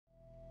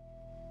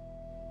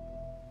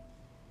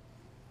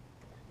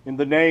In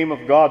the name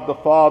of God the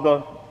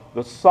Father,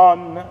 the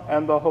Son,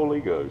 and the Holy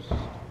Ghost.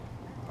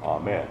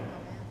 Amen.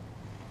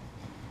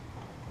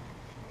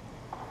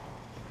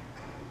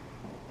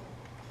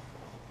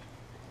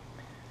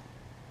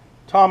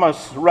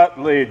 Thomas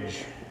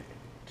Rutledge,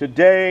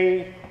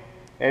 today,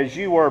 as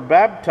you are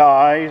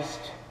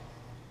baptized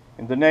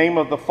in the name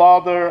of the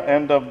Father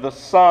and of the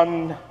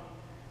Son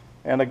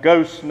and a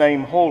ghost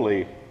named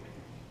Holy,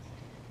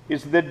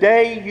 is the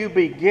day you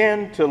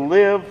begin to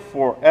live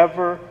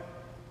forever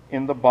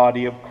in the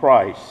body of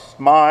Christ.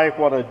 My,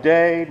 what a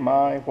day,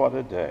 my, what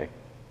a day.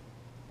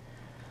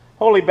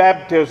 Holy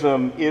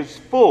baptism is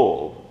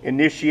full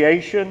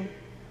initiation,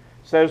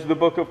 says the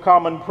Book of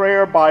Common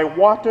Prayer, by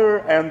water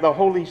and the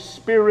Holy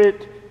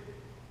Spirit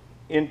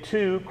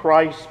into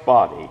Christ's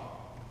body.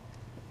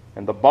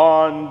 And the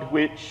bond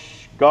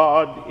which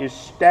God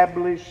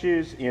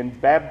establishes in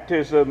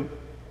baptism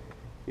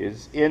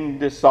is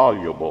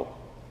indissoluble.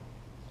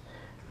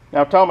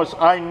 Now, Thomas,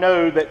 I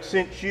know that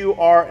since you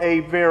are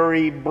a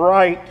very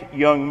bright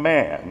young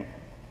man,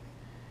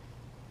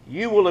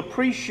 you will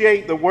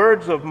appreciate the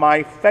words of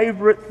my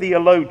favorite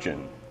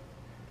theologian,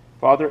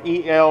 Father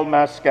E.L.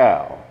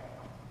 Mascal,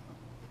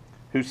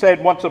 who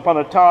said once upon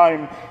a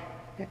time,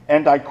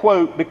 and I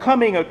quote,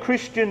 "Becoming a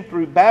Christian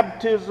through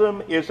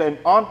baptism is an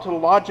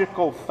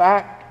ontological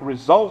fact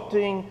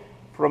resulting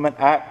from an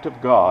act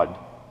of God.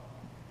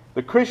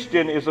 The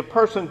Christian is a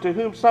person to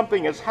whom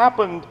something has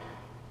happened,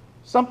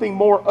 something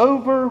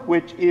moreover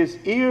which is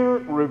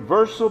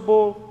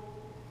irreversible,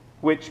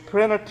 which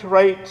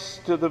penetrates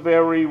to the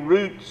very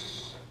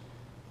roots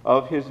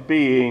of his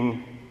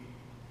being,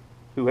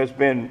 who has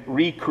been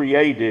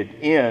recreated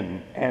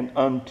in and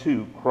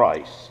unto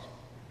Christ."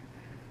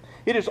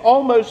 It is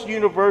almost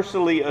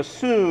universally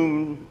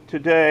assumed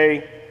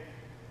today,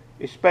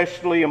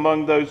 especially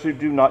among those who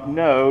do not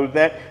know,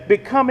 that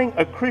becoming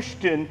a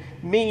Christian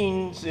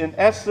means, in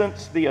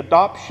essence, the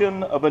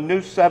adoption of a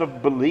new set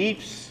of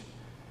beliefs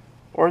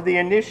or the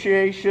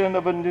initiation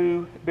of a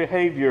new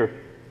behavior.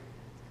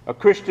 A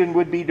Christian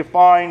would be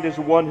defined as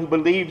one who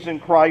believes in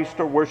Christ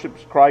or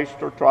worships Christ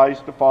or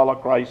tries to follow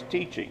Christ's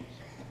teachings.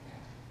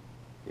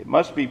 It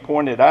must be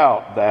pointed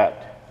out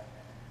that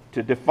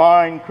to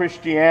define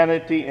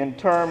Christianity in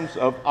terms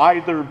of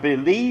either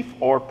belief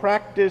or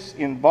practice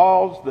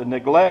involves the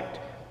neglect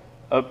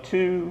of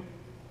two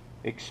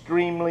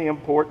extremely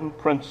important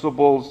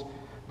principles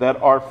that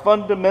are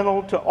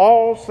fundamental to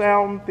all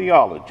sound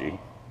theology.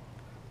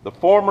 The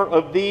former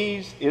of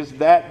these is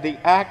that the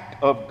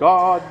act of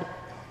God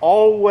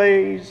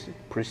always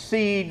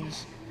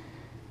precedes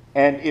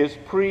and is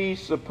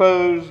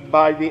presupposed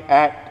by the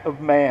act of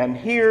man.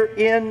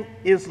 Herein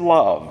is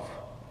love,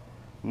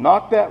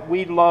 not that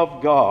we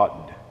love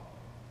God,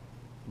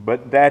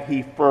 but that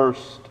he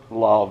first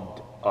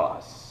loved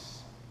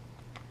us.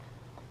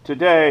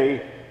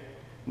 Today,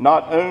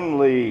 not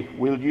only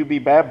will you be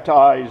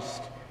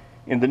baptized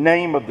in the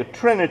name of the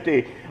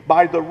Trinity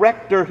by the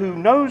rector who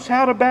knows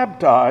how to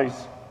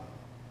baptize,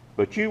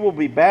 but you will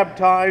be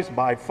baptized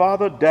by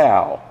Father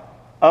Dow,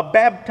 a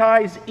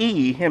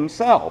baptizee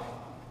himself,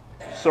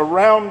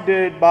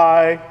 surrounded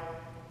by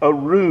a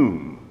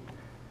room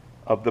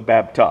of the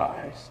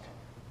baptized.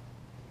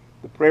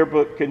 The prayer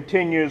book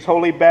continues,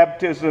 "Holy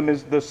baptism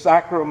is the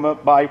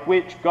sacrament by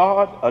which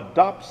God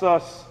adopts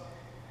us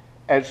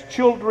as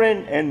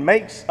children and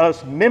makes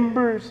us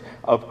members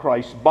of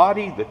Christ's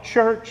body, the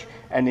church,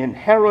 and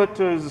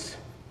inheritors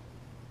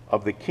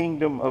of the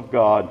kingdom of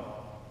God.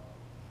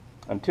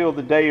 Until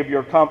the day of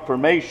your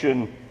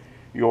confirmation,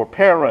 your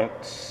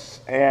parents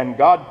and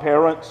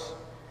godparents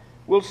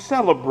will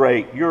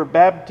celebrate your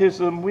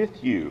baptism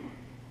with you.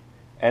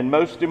 And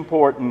most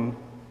important,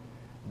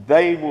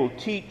 they will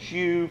teach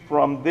you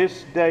from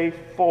this day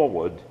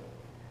forward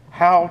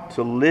how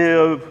to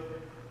live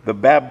the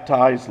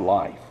baptized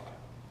life."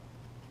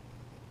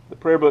 The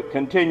prayer book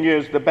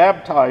continues, "The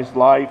baptized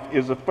life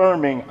is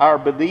affirming our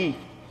belief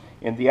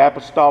in the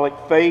apostolic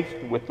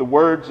faith with the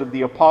words of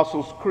the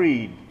Apostles'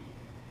 Creed,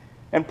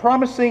 and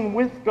promising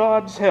with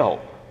God's help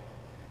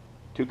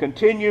to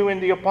continue in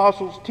the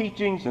Apostles'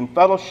 teachings and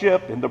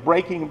fellowship, in the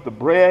breaking of the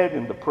bread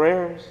and the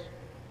prayers,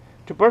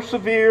 to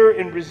persevere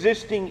in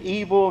resisting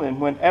evil,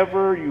 and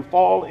whenever you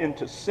fall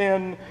into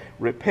sin,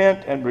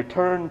 repent and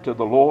return to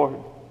the Lord,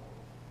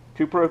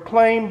 to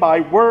proclaim by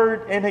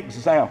word and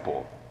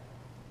example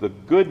the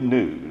good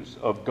news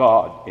of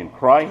God in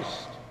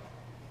Christ,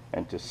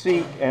 and to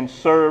seek and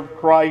serve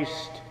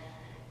Christ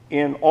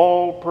in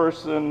all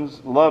persons,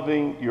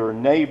 loving your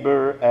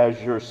neighbor as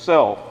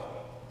yourself,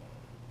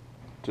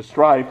 to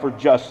strive for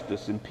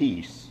justice and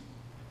peace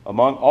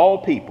among all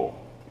people,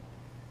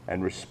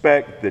 and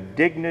respect the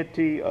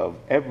dignity of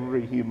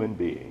every human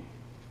being."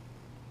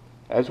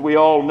 As we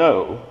all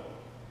know,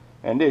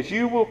 and as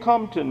you will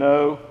come to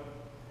know,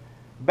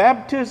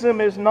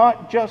 baptism is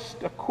not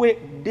just a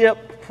quick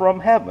dip from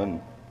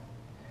heaven.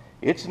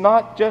 It's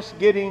not just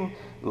getting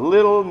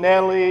little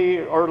Nellie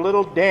or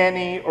little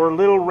Danny or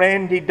little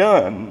Randy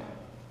done.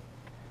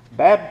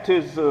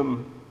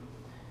 Baptism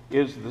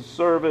is the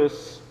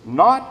service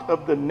not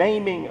of the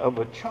naming of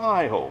a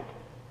child,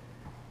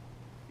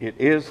 It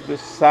is the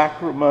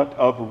sacrament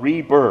of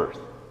rebirth.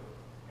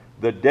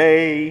 The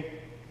day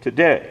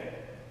today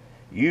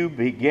you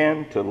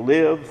begin to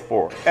live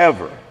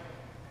forever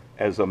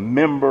as a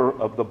member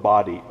of the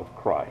body of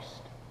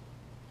Christ.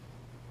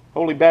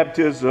 Holy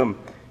baptism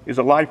is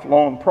a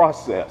lifelong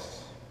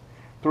process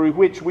through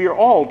which we are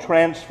all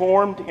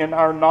transformed in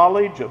our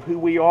knowledge of who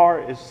we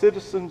are as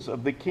citizens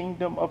of the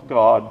kingdom of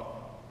God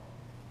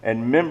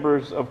and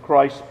members of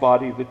Christ's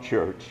body, the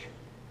church.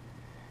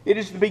 It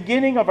is the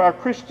beginning of our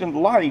Christian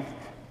life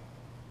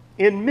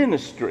in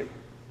ministry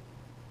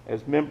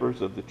as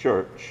members of the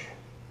church.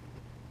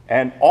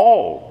 And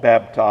all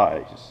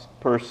baptized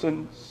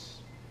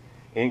persons,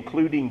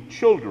 including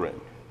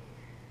children,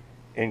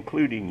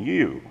 including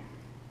you,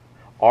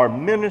 are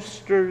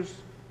ministers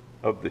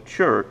of the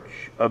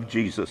church of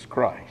Jesus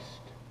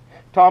Christ.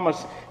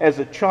 Thomas, as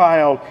a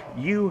child,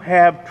 you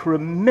have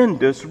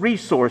tremendous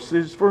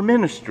resources for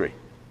ministry.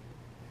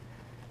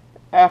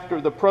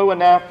 After the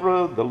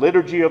pro-anaphora, the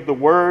liturgy of the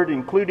word,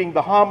 including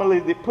the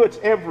homily that puts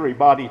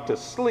everybody to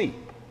sleep,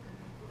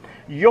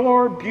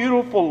 your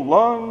beautiful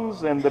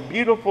lungs and the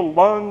beautiful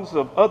lungs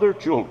of other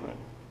children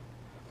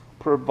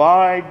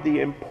provide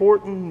the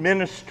important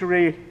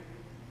ministry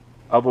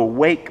of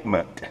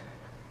awakement.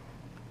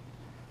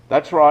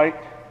 That's right,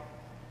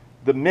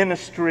 the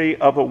ministry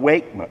of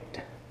awakement.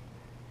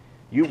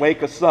 You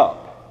wake us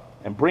up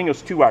and bring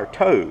us to our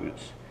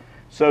toes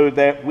so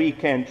that we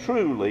can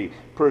truly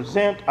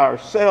present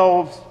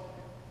ourselves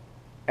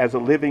as a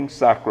living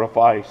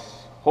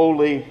sacrifice,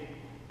 holy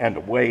and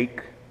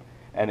awake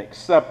and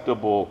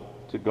acceptable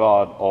to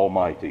God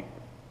Almighty.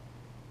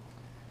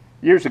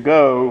 Years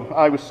ago,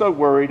 I was so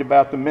worried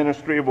about the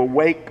ministry of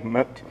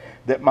awakement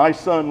that my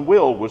son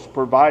Will was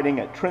providing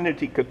at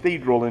Trinity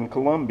Cathedral in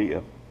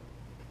Columbia.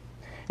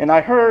 And I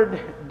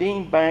heard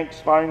Dean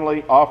Banks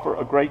finally offer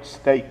a great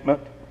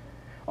statement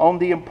on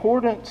the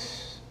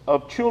importance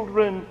of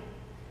children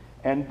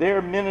and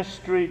their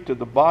ministry to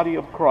the body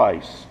of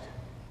Christ.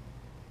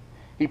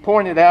 He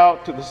pointed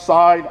out to the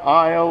side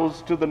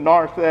aisles, to the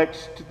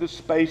narthex, to the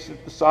space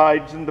at the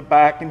sides and the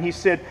back, and he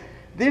said,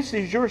 "This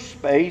is your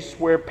space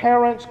where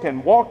parents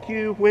can walk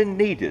you when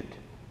needed.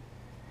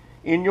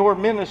 In your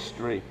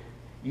ministry,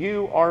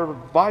 you are a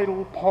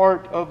vital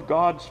part of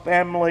God's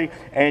family,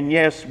 and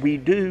yes, we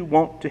do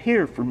want to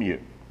hear from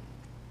you."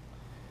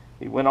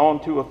 He went on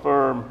to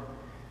affirm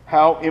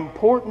how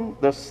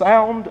important the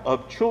sound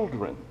of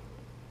children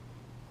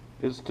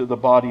is to the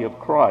body of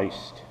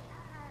Christ,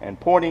 and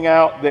pointing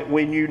out that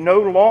when you no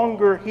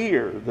longer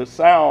hear the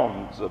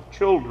sounds of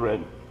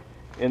children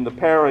in the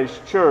parish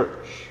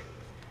church,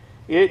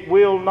 it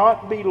will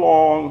not be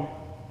long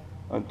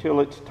until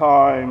it's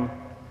time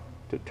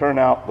to turn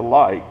out the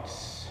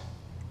lights,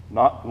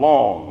 not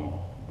long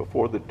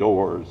before the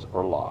doors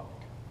are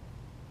locked.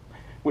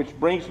 Which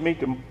brings me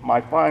to my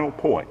final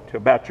point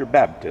about your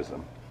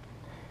baptism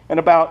and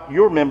about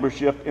your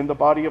membership in the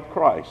body of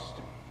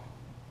Christ.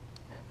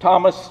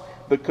 Thomas,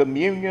 the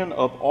communion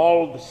of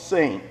all the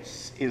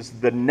saints is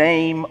the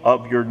name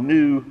of your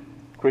new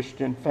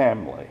Christian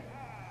family,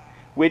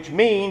 which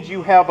means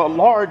you have a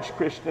large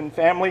Christian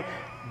family,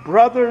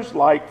 brothers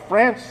like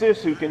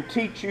Francis who can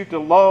teach you to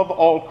love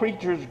all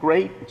creatures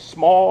great and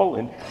small,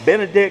 and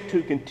Benedict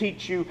who can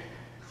teach you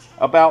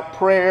about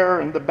prayer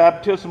and the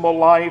baptismal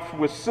life,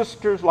 with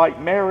sisters like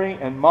Mary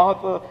and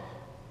Martha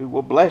who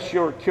will bless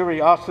your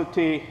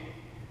curiosity,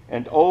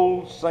 and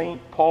old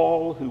St.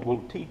 Paul who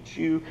will teach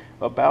you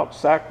about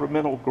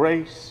sacramental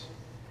grace,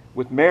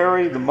 with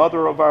Mary, the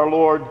mother of our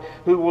Lord,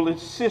 who will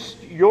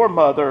assist your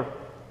mother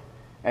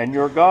and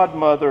your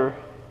godmother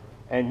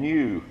and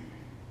you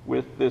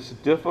with this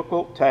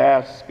difficult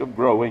task of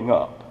growing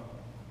up,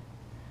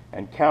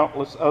 and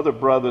countless other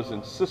brothers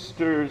and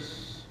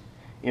sisters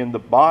in the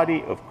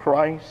body of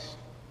Christ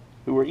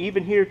who are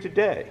even here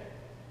today,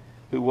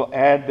 who will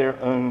add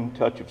their own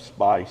touch of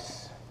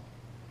spice.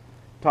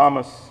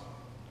 Thomas,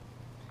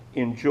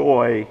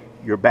 enjoy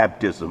your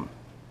baptism.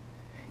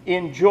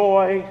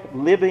 Enjoy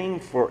living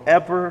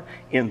forever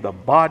in the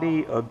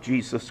body of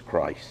Jesus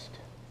Christ.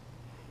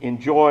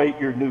 Enjoy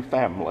your new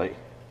family. In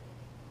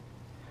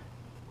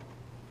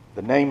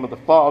the name of the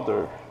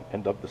Father,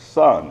 and of the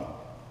Son,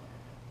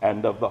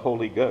 and of the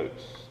Holy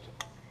Ghost.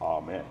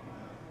 Amen.